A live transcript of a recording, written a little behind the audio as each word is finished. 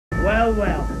Well,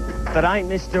 well. But ain't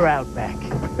Mr. Outback.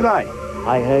 G'day.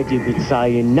 I heard you been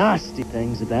saying nasty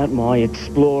things about my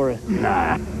Explorer.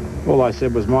 Nah. All I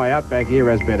said was my Outback here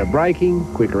has better braking,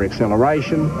 quicker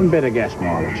acceleration, and better gas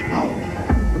mileage.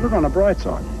 But look on the bright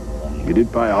side. You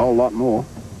did pay a whole lot more.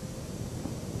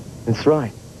 That's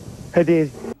right. I did.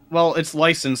 Well, it's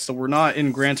licensed, so we're not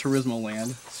in Gran Turismo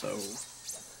land, so...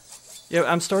 Yeah,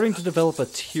 I'm starting to develop a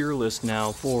tier list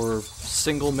now for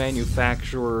single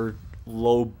manufacturer,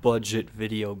 low-budget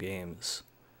video games.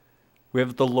 We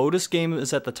have the Lotus game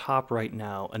is at the top right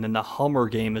now, and then the Hummer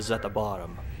game is at the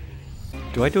bottom.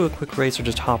 Do I do a quick race or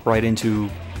just hop right into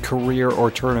career or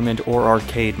tournament or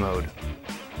arcade mode?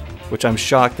 Which I'm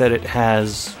shocked that it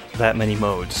has that many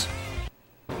modes.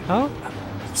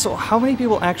 So how many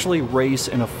people actually race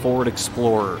in a Ford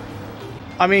Explorer?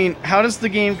 I mean, how does the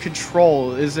game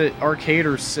control? Is it arcade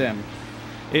or sim?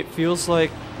 It feels like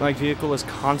my vehicle is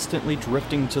constantly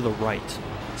drifting to the right.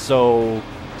 So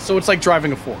it's like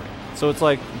driving a Ford. So it's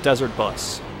like Desert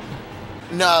Bus.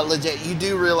 No, legit. You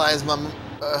do realize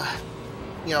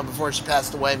before she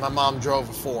passed away, my mom drove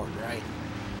a Ford, right?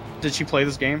 Did she play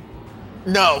this game?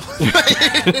 No.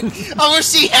 I wish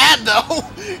she had, though.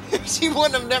 She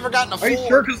wouldn't have never gotten a Ford. Are you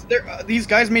sure? Because these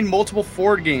guys made multiple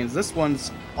Ford games. This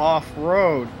one's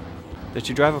off-road. Did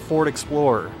you drive a Ford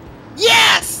Explorer?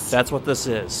 Yes! That's what this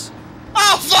is.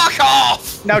 Oh, fuck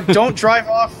off! Now don't drive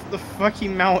off the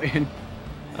fucking mountain.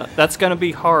 That's gonna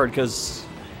be hard, because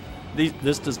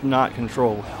this does not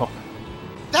control well.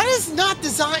 That is not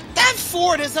designed... That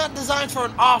Ford is not designed for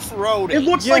an off-road. It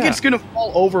looks like it's gonna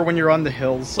fall over when you're on the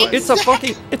hills. It's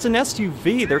an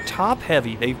SUV. They're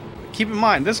top-heavy. Keep in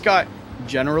mind, this got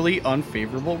generally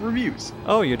unfavorable reviews.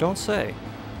 Oh, you don't say.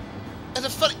 And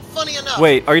funny enough...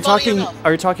 Wait, are you talking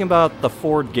about the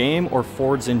Ford game or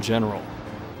Fords in general?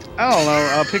 I don't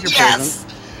know. Pick your poison.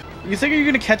 You think you're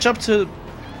gonna catch up to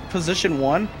position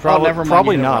 1?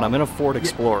 Probably not. I'm in a Ford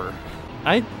Explorer.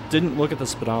 I didn't look at the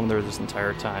speedometer this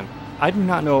entire time. I do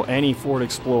not know any Ford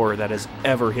Explorer that has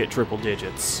ever hit triple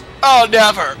digits. Oh,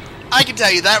 never. I can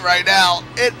tell you that right now.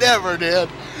 It never did.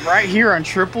 Right here on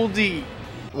Triple D.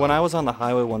 When I was on the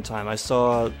highway one time, I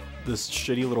saw this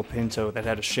shitty little Pinto that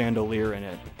had a chandelier in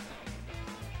it.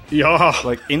 Yeah.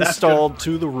 Like, installed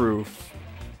to the roof.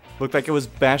 Looked like it was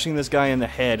bashing this guy in the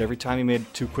head every time he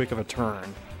made too quick of a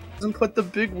turn. And put the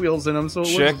big wheels in them, so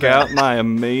check out my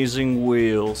amazing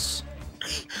wheels.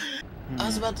 I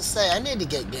was about to say, I need to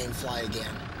get GameFly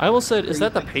again. I almost said, is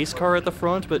that the pace car at the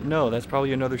front? But no, that's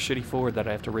probably another shitty Ford that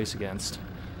I have to race against.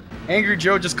 Angry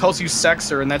Joe just calls you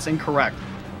Sexer, and that's incorrect.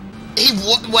 Wait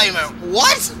a minute,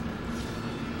 what?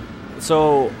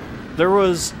 So, there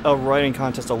was a writing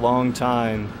contest a long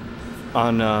time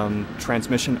on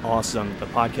Transmission Awesome, the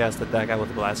podcast that guy with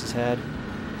the glasses had.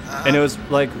 And it was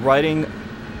like writing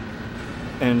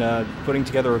and putting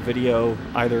together a video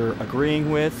either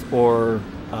agreeing with or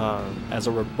as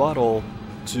a rebuttal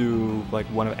to like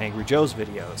one of Angry Joe's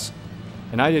videos.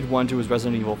 And I did one to his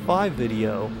Resident Evil 5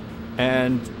 video,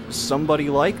 and somebody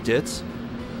liked it,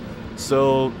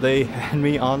 so they had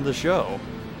me on the show.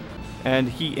 And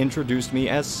he introduced me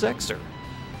as Sexer.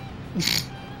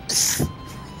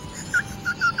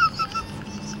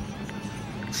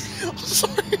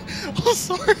 I'm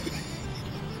sorry.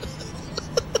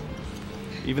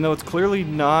 Even though it's clearly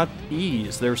not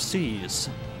E's, they're C's.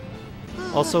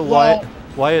 Also, why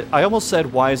I almost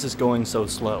said, why is this going so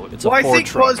slow? It's a Ford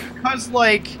truck. I think because,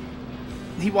 like,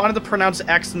 he wanted to pronounce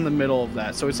X in the middle of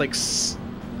that, so it's like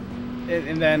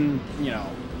and then, you know.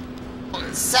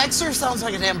 Sexer sounds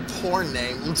like a damn porn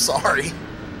name, I'm sorry.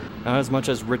 Not as much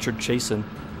as Richard Chasen.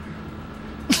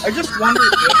 I just wonder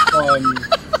if,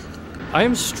 I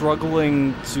am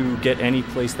struggling to get any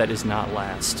place that is not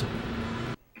last.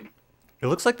 It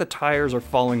looks like the tires are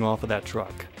falling off of that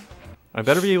truck. I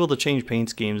better be able to change paint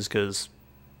schemes, because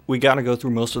we gotta go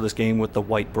through most of this game with the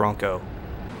white Bronco.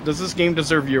 Does this game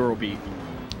deserve Eurobeat?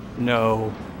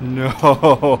 No.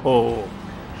 No.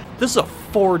 This is a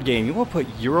Ford game. You want to put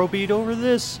Eurobeat over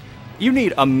this? You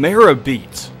need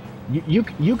Ameribeat. You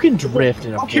can drift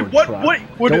in a Ford truck.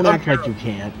 Don't act like you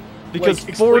can't. Because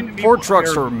Ford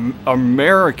trucks are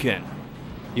American.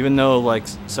 Even though, like,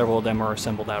 several of them are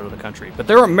assembled out of the country. But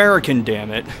they're American,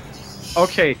 damn it.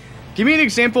 Okay, give me an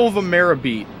example of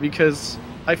Ameribeat, because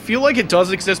I feel like it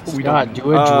does exist, but we don't.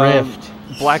 Do a drift.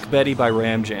 Black Betty by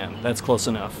Ram Jam. That's close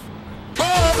enough.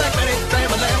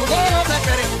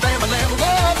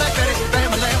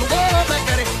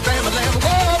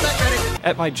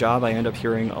 At my job, I end up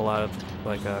hearing a lot of,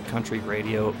 like, country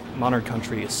radio. Modern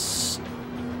country is...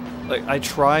 Like, I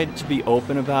tried to be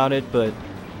open about it, but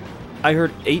I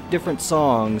heard 8 different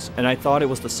songs, and I thought it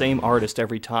was the same artist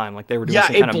every time. Like they were doing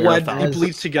some kind of marathon. It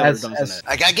bleeds together, doesn't it?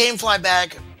 I got GameFly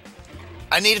back.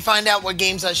 I need to find out what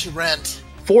games I should rent.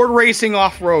 Ford Racing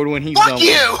Off-Road when he's done. Fuck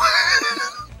you!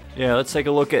 Yeah, let's take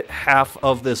a look at half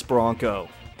of this Bronco.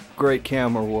 Great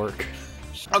camera work.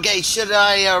 Okay, should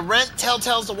I rent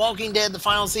Telltale's The Walking Dead, the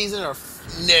final season, or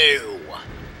no?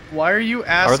 Why are you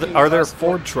asking? Are there us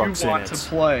Ford what trucks you in want it? to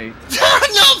play? There are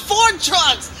no Ford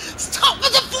trucks! Stop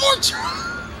with the Ford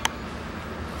truck!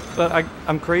 But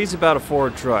I'm crazy about a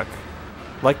Ford truck.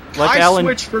 Like I Alan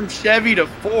switched from Chevy to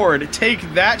Ford. Take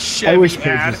that, Chevy I wish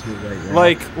ad. Pages were right now.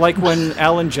 like when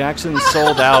Alan Jackson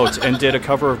sold out and did a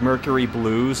cover of Mercury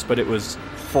Blues, but it was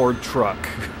Ford truck.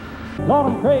 Lord,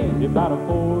 I'm crazy about a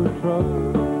Ford truck.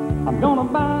 I'm gonna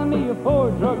buy me a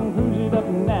Ford truck and cruise it up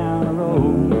and down the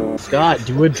road. Scott,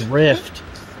 do a drift.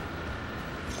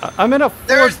 I'm in a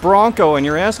Ford Bronco, and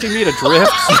you're asking me to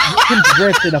drift? You can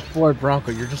drift in a Ford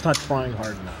Bronco. You're just not trying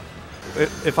hard enough.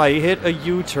 If I hit a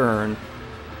U-turn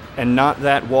and not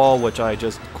that wall which I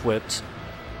just clipped,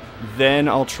 then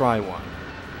I'll try one.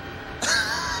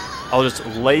 I'll just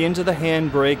lay into the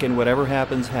handbrake, and whatever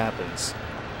happens, happens.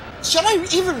 Should I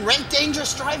even rent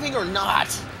Dangerous Driving or not?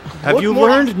 Have you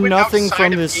learned nothing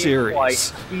from this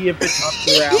series? See if it's up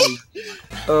your alley.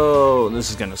 Oh, this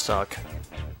is gonna suck.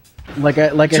 Like I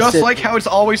Just said, like how it's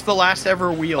always the last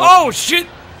ever wheel. Oh shit!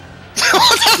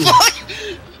 What the fuck?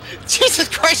 Jesus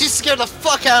Christ, you scared the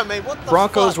fuck out of me. What the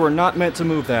Broncos fuck? were not meant to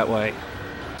move that way.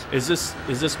 Is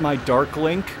this my Dark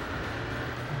Link?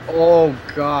 Oh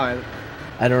god.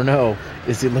 I don't know.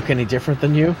 Does it look any different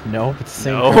than you? No, it's the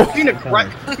same. No. color.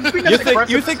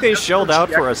 You think they shelled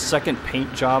out for a second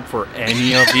paint job for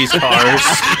any of these cars?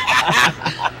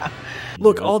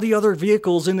 Look, all the other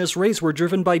vehicles in this race were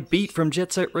driven by Beat from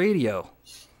Jet Set Radio.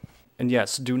 And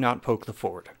yes, do not poke the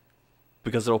Ford,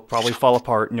 because it'll probably fall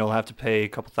apart and you'll have to pay a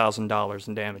couple $1,000s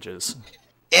in damages.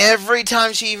 Every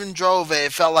time she even drove it,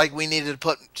 it felt like we needed to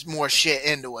put more shit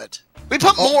into it. We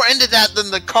put more into that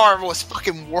than the car was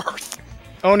fucking worth.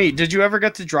 Oni, did you ever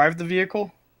get to drive the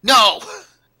vehicle? No!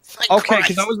 Thank Okay, Christ.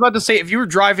 because I was about to say, if you were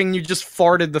driving, you just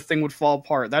farted, the thing would fall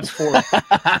apart. That's Ford. It's just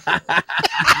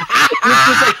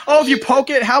like, oh, if you poke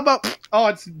it, how about... Oh,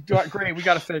 it's great, we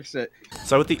gotta fix it. Is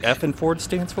that what the F in Ford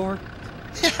stands for?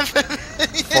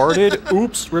 Farted,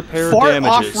 oops, repair Fart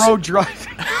damages. off-road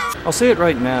driving. I'll say it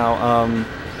right now,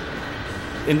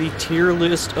 in the tier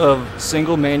list of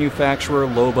single manufacturer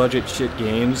low budget shit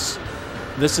games,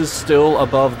 this is still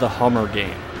above the Hummer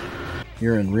game.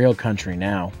 You're in real country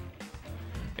now.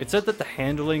 It said that the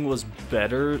handling was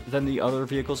better than the other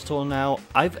vehicles till now.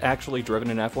 I've actually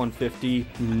driven an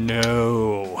F-150.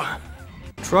 No.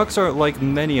 Trucks are like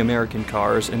many American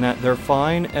cars in that they're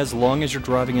fine as long as you're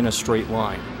driving in a straight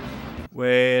line.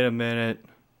 Wait a minute.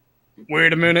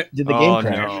 Wait a minute. Did the game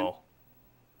crash? No.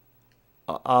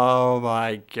 Oh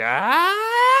my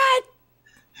god!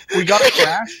 We got a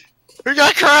crash? We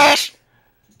got crashed!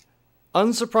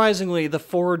 Unsurprisingly, the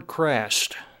Ford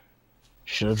crashed.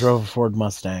 Should have drove a Ford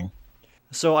Mustang.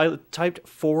 So I typed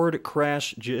Ford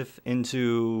crash GIF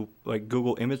into like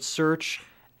Google image search,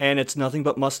 and it's nothing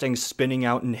but Mustangs spinning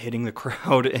out and hitting the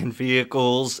crowd and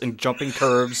vehicles and jumping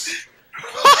curves.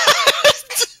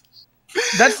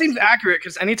 That seems accurate,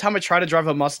 because anytime I try to drive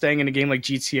a Mustang in a game like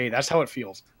GTA, that's how it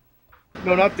feels.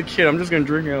 No, not the kid. I'm just gonna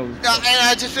drink it. And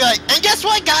I just feel like, and guess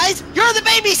what, guys? You're the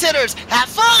babysitters! Have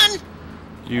fun!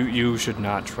 You should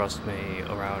not trust me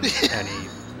around any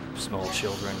small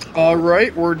children.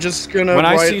 Alright, we're just gonna When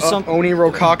I write see up Oni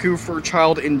Rokaku for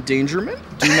child endangerment.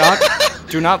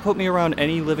 Do not put me around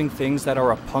any living things that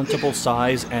are a puntable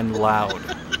size and loud.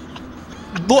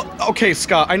 Look, okay,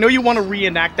 Scott, I know you want to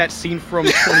reenact that scene from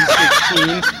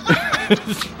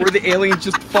 2016 where the alien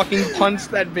just fucking punts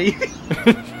that baby.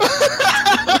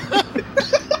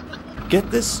 Get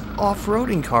this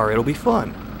off-roading car, it'll be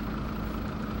fun.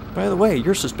 By the way,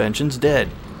 your suspension's dead.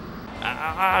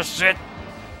 Ah, shit.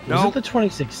 Was it the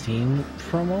 2016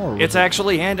 promo? Or was It's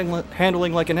actually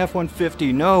handling like an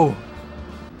F-150, no.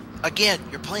 Again,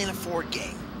 you're playing a Ford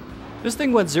game. This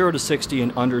thing went 0 to 60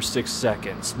 in under 6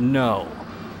 seconds, no.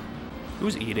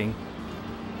 Who's eating?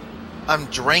 I'm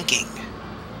drinking.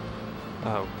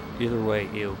 Oh, either way,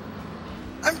 you.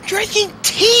 I'm drinking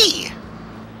tea!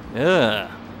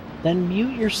 Ugh. Then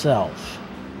mute yourself.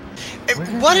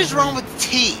 And what is wrong with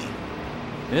tea?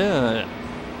 Yeah.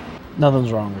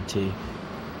 Nothing's wrong with tea.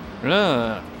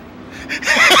 Ugh.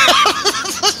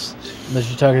 Unless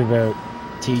you're talking about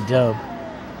T-Dub.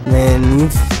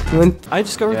 I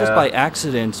discovered this by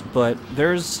accident, but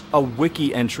there's a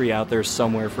wiki entry out there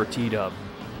somewhere for T-Dub.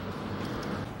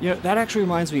 You know, that actually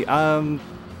reminds me,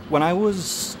 when I was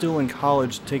still in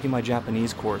college taking my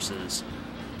Japanese courses,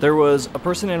 there was a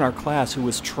person in our class who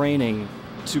was training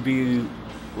to be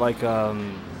like, have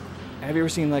you ever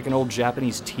seen like an old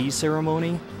Japanese tea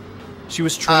ceremony? She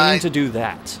was training to do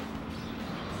that.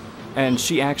 And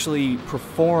she actually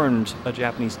performed a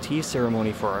Japanese tea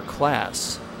ceremony for our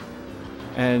class.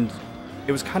 And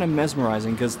it was kind of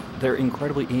mesmerizing because they're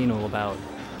incredibly anal about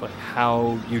like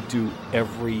how you do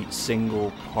every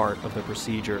single part of the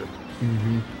procedure.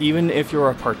 Mm-hmm. Even if you're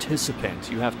a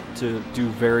participant, you have to do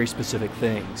very specific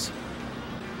things.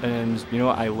 And, you know,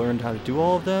 I learned how to do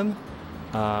all of them.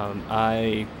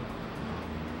 I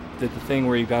did the thing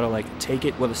where you gotta, like, take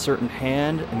it with a certain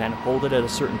hand and then hold it at a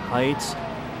certain height,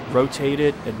 rotate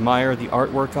it, admire the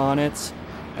artwork on it,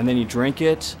 and then you drink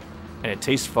it, and it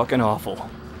tastes fucking awful.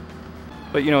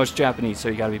 But, you know, it's Japanese, so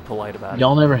you gotta be polite about it.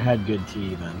 Y'all never had good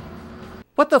tea, then.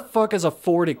 What the fuck is a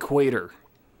Ford Equator?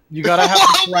 You gotta have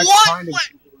the correct kind of...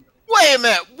 Wait a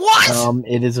minute, what?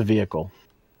 It is a vehicle.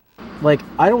 Like,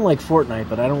 I don't like Fortnite,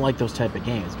 but I don't like those type of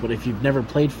games. But if you've never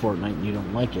played Fortnite and you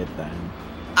don't like it, then...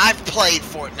 I've played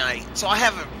Fortnite, so I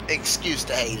have an excuse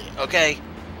to hate it, okay?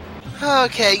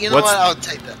 Okay, you know what? I'll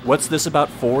take that. What's this about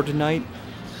Fortnite?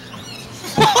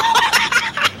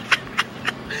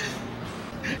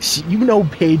 You know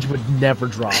Paige would never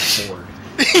drop Ford.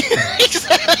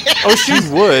 Oh, she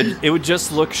would. It would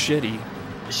just look shitty.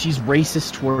 She's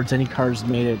racist towards any cars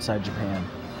made outside Japan.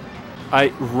 I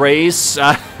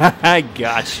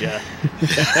gotcha.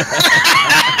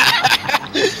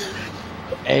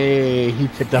 Hey, he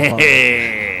picked up on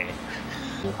it.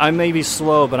 I may be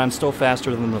slow, but I'm still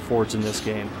faster than the Fords in this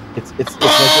game. It's like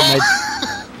a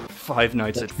night... Five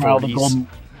Nights at Freddy's.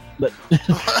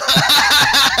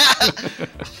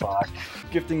 Fuck.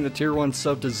 Gifting the tier 1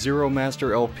 sub to Zero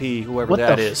Master LP, whoever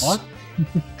that is. What the fuck?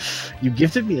 You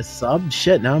gifted me a sub?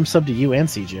 Shit, now I'm sub to you and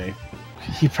CJ.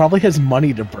 He probably has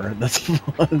money to burn. That's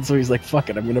fun. So he's like, fuck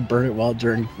it, I'm gonna burn it while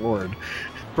during Ford.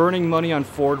 Burning money on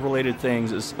Ford-related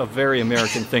things is a very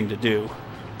American thing to do.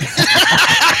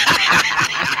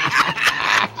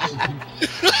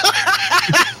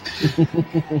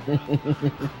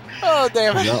 Oh,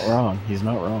 damn it. He's not wrong. He's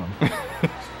not wrong.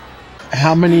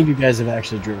 How many of you guys have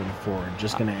actually driven a Ford?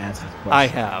 Just gonna answer this question. I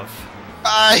have.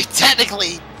 I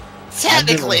technically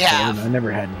have. I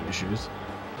never had any issues.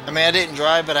 I mean, I didn't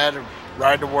drive, but I had to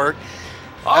ride to work.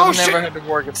 I've never had to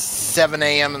work at 7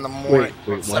 a.m. in the morning.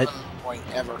 Wait, what? 7 point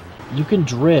ever. You can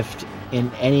drift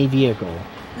in any vehicle.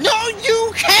 No,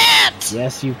 you can't!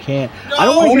 Yes, you can. No. I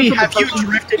don't want to hear Have you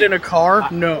drifted in a car?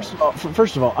 No.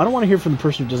 First of all, I don't want to hear from the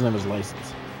person who doesn't have his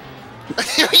license.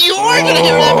 You are going to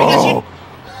hear that because you...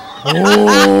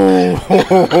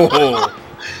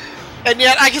 And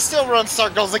yet, I can still run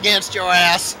circles against your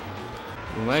ass.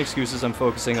 Well, my excuse is I'm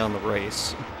focusing on the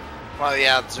race. Well,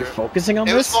 yeah, it's You're focusing on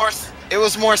this? It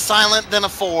was more silent than a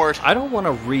Ford. I don't want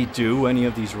to redo any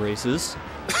of these races.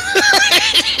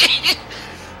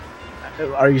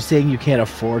 Are you saying you can't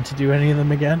afford to do any of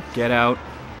them again? Get out.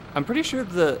 I'm pretty sure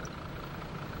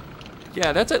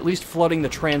yeah, that's at least flooding the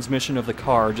transmission of the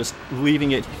car, just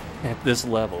leaving it at this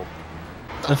level.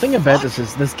 The thing about this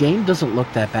is, this game doesn't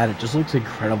look that bad, it just looks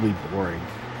incredibly boring.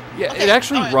 Yeah, it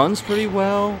actually runs pretty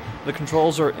well. The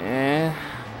controls are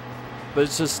but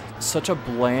it's just such a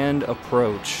bland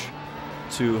approach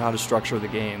to how to structure the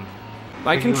game.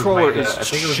 My controller is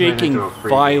shaking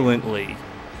violently,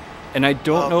 and I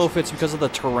don't know if it's because of the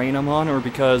terrain I'm on or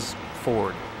because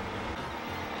Ford.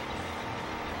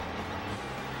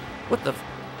 What the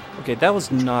okay, that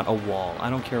was not a wall. I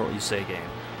don't care what you say, game.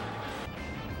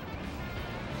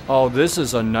 Oh, this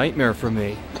is a nightmare for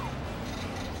me.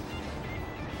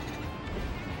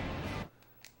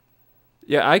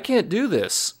 Yeah, I can't do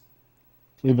this.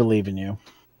 We believe in you.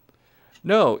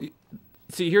 No,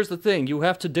 see, here's the thing. You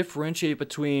have to differentiate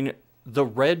between the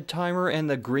red timer and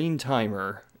the green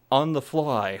timer on the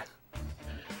fly.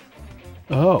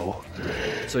 Oh.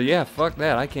 So yeah, fuck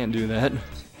that. I can't do that.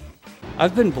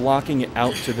 I've been blocking it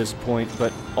out to this point,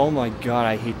 but oh my god,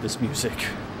 I hate this music.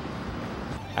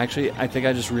 Actually, I think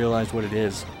I just realized what it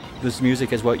is. This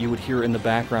music is what you would hear in the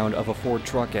background of a Ford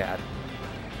truck ad.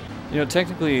 You know,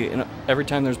 technically, every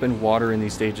time there's been water in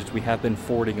these stages, we have been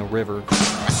fording a river.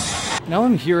 Now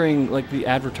I'm hearing, like, the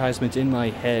advertisement in my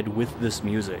head with this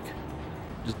music.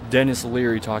 Just Dennis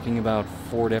Leary talking about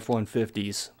Ford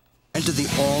F-150s. Enter the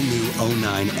all-new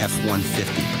 09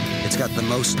 F-150. It's got the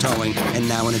most towing and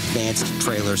now an advanced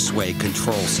trailer sway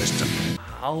control system.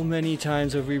 How many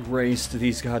times have we raced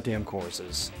these goddamn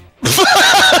courses?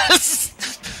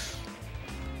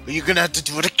 You're gonna have to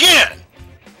do it again!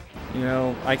 You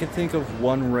know, I can think of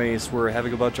one race where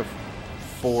having a bunch of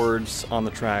Fords on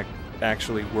the track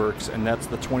actually works, and that's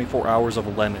the 24 Hours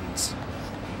of Lemons.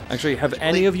 Actually, have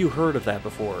any of you heard of that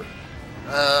before?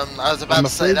 I was about I'm to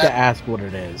say afraid to that. ask what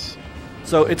it is.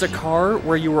 So it's a car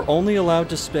where you were only allowed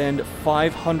to spend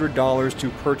 $500 to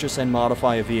purchase and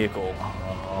modify a vehicle.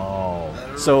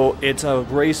 Oh. So it's a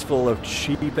race full of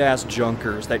cheap-ass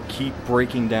junkers that keep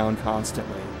breaking down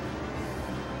constantly.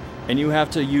 And you have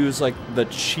to use, like, the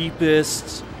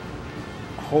cheapest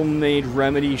homemade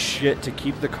remedy shit to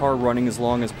keep the car running as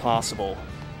long as possible.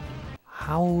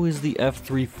 How is the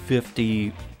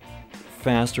F-350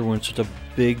 faster when it's such a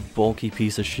big, bulky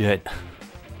piece of shit?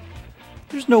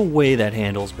 There's no way that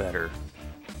handles better.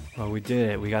 Well, we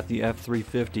did it. We got the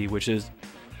F-350, which is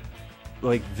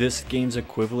like this game's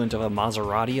equivalent of a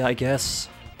Maserati, I guess.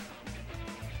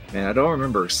 Man, I don't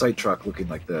remember a sight truck looking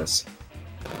like this.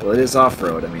 Well, it is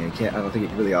off-road. I mean, I don't think it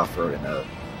can really off-road in a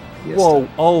Fiesta. Whoa,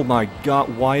 oh my god,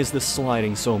 why is this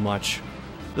sliding so much?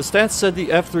 The stats said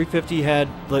the F-350 had,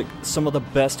 like, some of the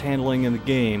best handling in the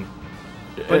game.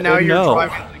 But now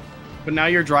no.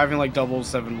 you're driving like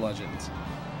 007 Legends.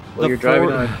 Well, you're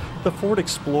driving on... The Ford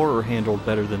Explorer handled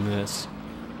better than this.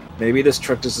 Maybe this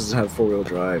truck just doesn't have four-wheel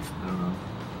drive. I don't know.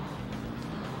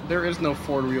 There is no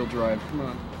four-wheel drive. Come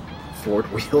on. Ford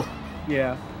wheel?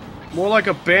 Yeah. More like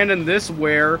abandon this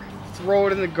where throw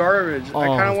it in the garbage. I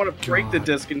kind Oh, of want to break the God.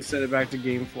 disc and send it back to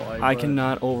GameFly. I but-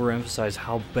 cannot overemphasize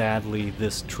how badly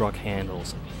this truck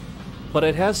handles. But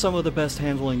it has some of the best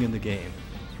handling in the game.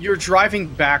 You're driving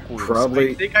backwards.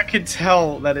 Probably- I think I could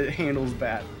tell that it handles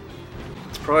bad.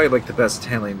 It's probably like the best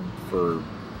handling for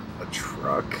a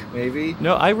truck, maybe?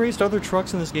 No, I raced other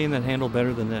trucks in this game that handle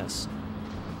better than this.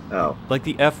 Oh. Like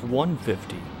the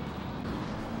F-150.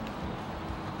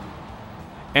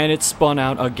 And it spun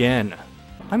out again.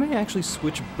 I may actually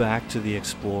switch back to the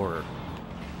Explorer.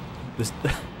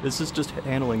 This is just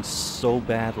handling so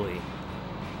badly.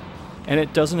 And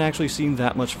it doesn't actually seem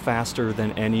that much faster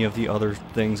than any of the other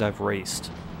things I've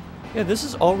raced. Yeah, this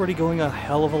is already going a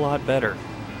hell of a lot better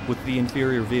with the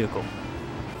inferior vehicle.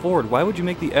 Ford, why would you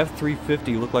make the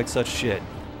F-350 look like such shit?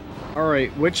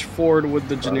 Alright, which Ford would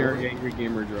the generic Angry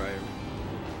Gamer drive?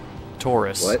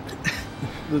 Taurus. What?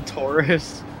 The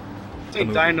Taurus? The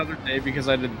Die another day because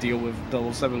I had to deal with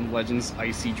 007 Legends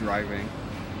icy driving.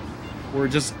 Where it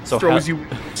just So throws you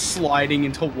sliding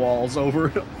into walls over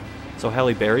and over. So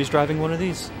Halle Berry's driving one of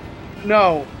these?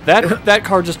 No. That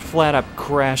car just flat up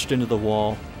crashed into the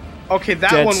wall. Okay,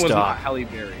 that Dead one was stop. not Halle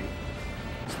Berry.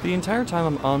 So the entire time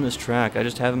I'm on this track, I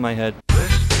just have in my head,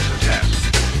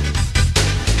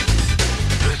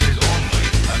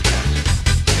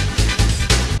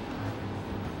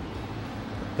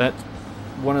 that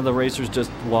one of the racers just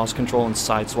lost control and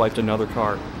sideswiped another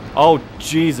car. Oh,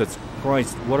 Jesus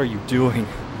Christ, what are you doing?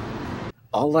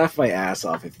 I'll laugh my ass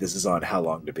off if this is on How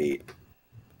Long to Beat.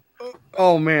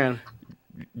 Oh, man.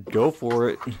 Go for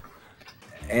it.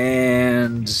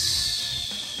 And...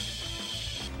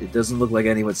 it doesn't look like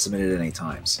anyone submitted any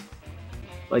times.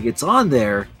 Like, it's on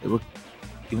there, even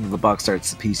though the box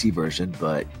starts the PC version,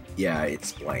 but yeah,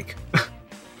 it's blank.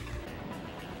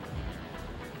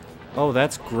 Oh,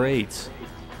 that's great.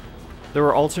 There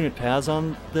are alternate paths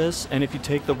on this, and if you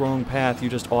take the wrong path, you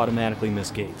just automatically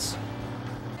miss gates.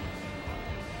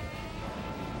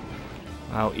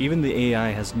 Wow, even the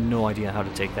AI has no idea how to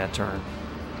take that turn.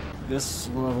 This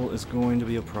level is going to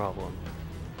be a problem.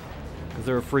 Because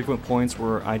there are frequent points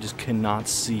where I just cannot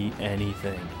see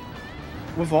anything.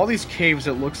 With all these caves,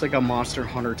 it looks like a Monster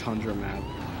Hunter Tundra map.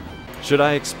 Should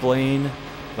I explain,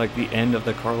 like, the end of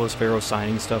the Carlos Ferro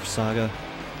signing stuff saga?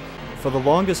 For the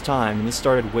longest time, and this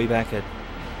started way back at,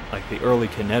 like, the early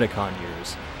Kineticon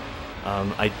years,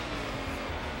 I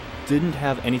didn't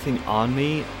have anything on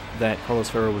me that Carlos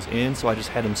Ferro was in, so I just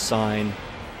had him sign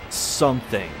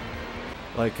something.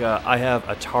 Like, I have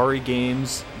Atari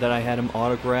games that I had him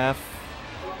autograph.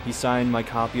 He signed my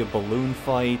copy of Balloon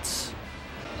Fight.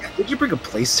 Did you bring a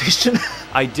PlayStation?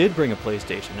 I did bring a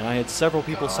PlayStation, and I had several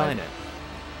people sign it.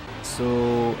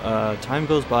 So, time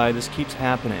goes by, this keeps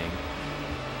happening.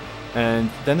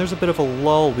 And then there's a bit of a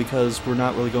lull because we're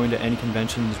not really going to any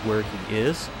conventions where he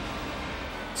is.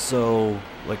 So,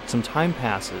 like, some time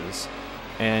passes,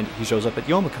 and he shows up at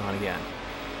Youmacon again.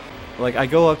 Like, I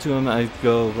go up to him, I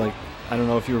go, like, I don't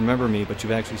know if you remember me, but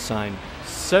you've actually signed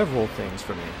several things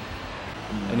for me.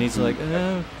 And he's like,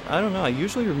 I don't know, I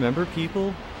usually remember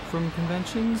people from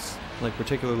conventions, like,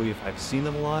 particularly if I've seen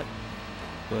them a lot,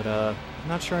 but, I'm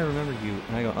not sure I remember you.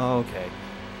 And I go, oh, okay.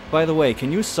 By the way,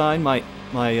 can you sign my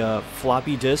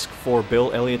floppy disk for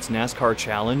Bill Elliott's NASCAR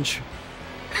Challenge?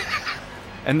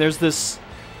 And there's this,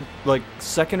 like,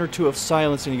 second or two of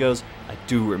silence, and he goes, I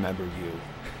do remember you.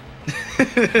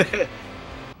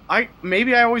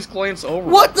 Maybe I always glance over.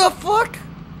 What the fuck?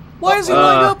 Why is he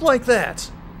lined up like that?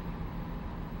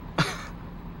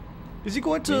 Is he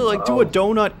going to like do a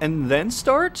donut and then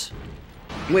start?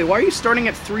 Wait, why are you starting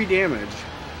at 3 damage?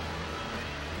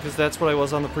 Because that's what I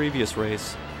was on the previous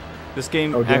race. This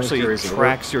game damage actually carries over.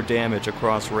 tracks your damage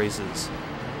across races.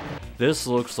 This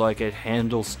looks like it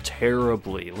handles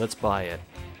terribly. Let's buy it.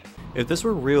 If this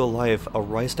were real life, a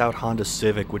riced out Honda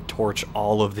Civic would torch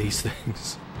all of these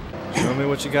things. Show me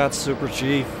what you got, Super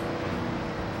Chief.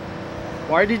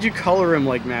 Why did you color him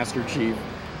like Master Chief?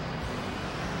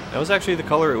 That was actually the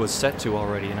color it was set to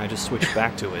already, and I just switched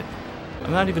back to it.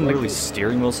 I'm not even really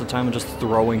steering most of the time, I'm just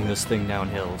throwing this thing down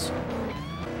hills.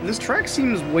 This track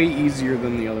seems way easier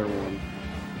than the other one.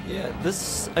 Yeah,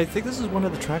 I think this is one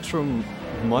of the tracks from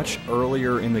much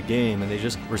earlier in the game, and they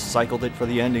just recycled it for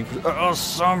the ending for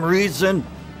some reason.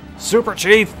 Super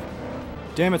Chief!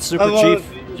 Damn it, Super Chief.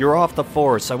 You're off the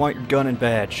force. I want your gun and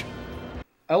badge.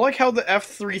 I like how the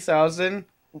F3000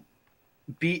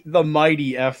 beat the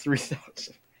mighty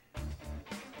F3000.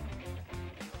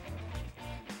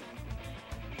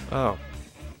 Oh,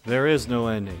 there is no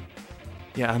ending.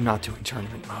 Yeah, I'm not doing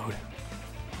tournament mode.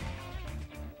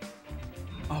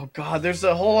 Oh god, there's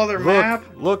a whole other map.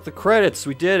 Look, the credits.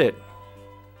 We did it.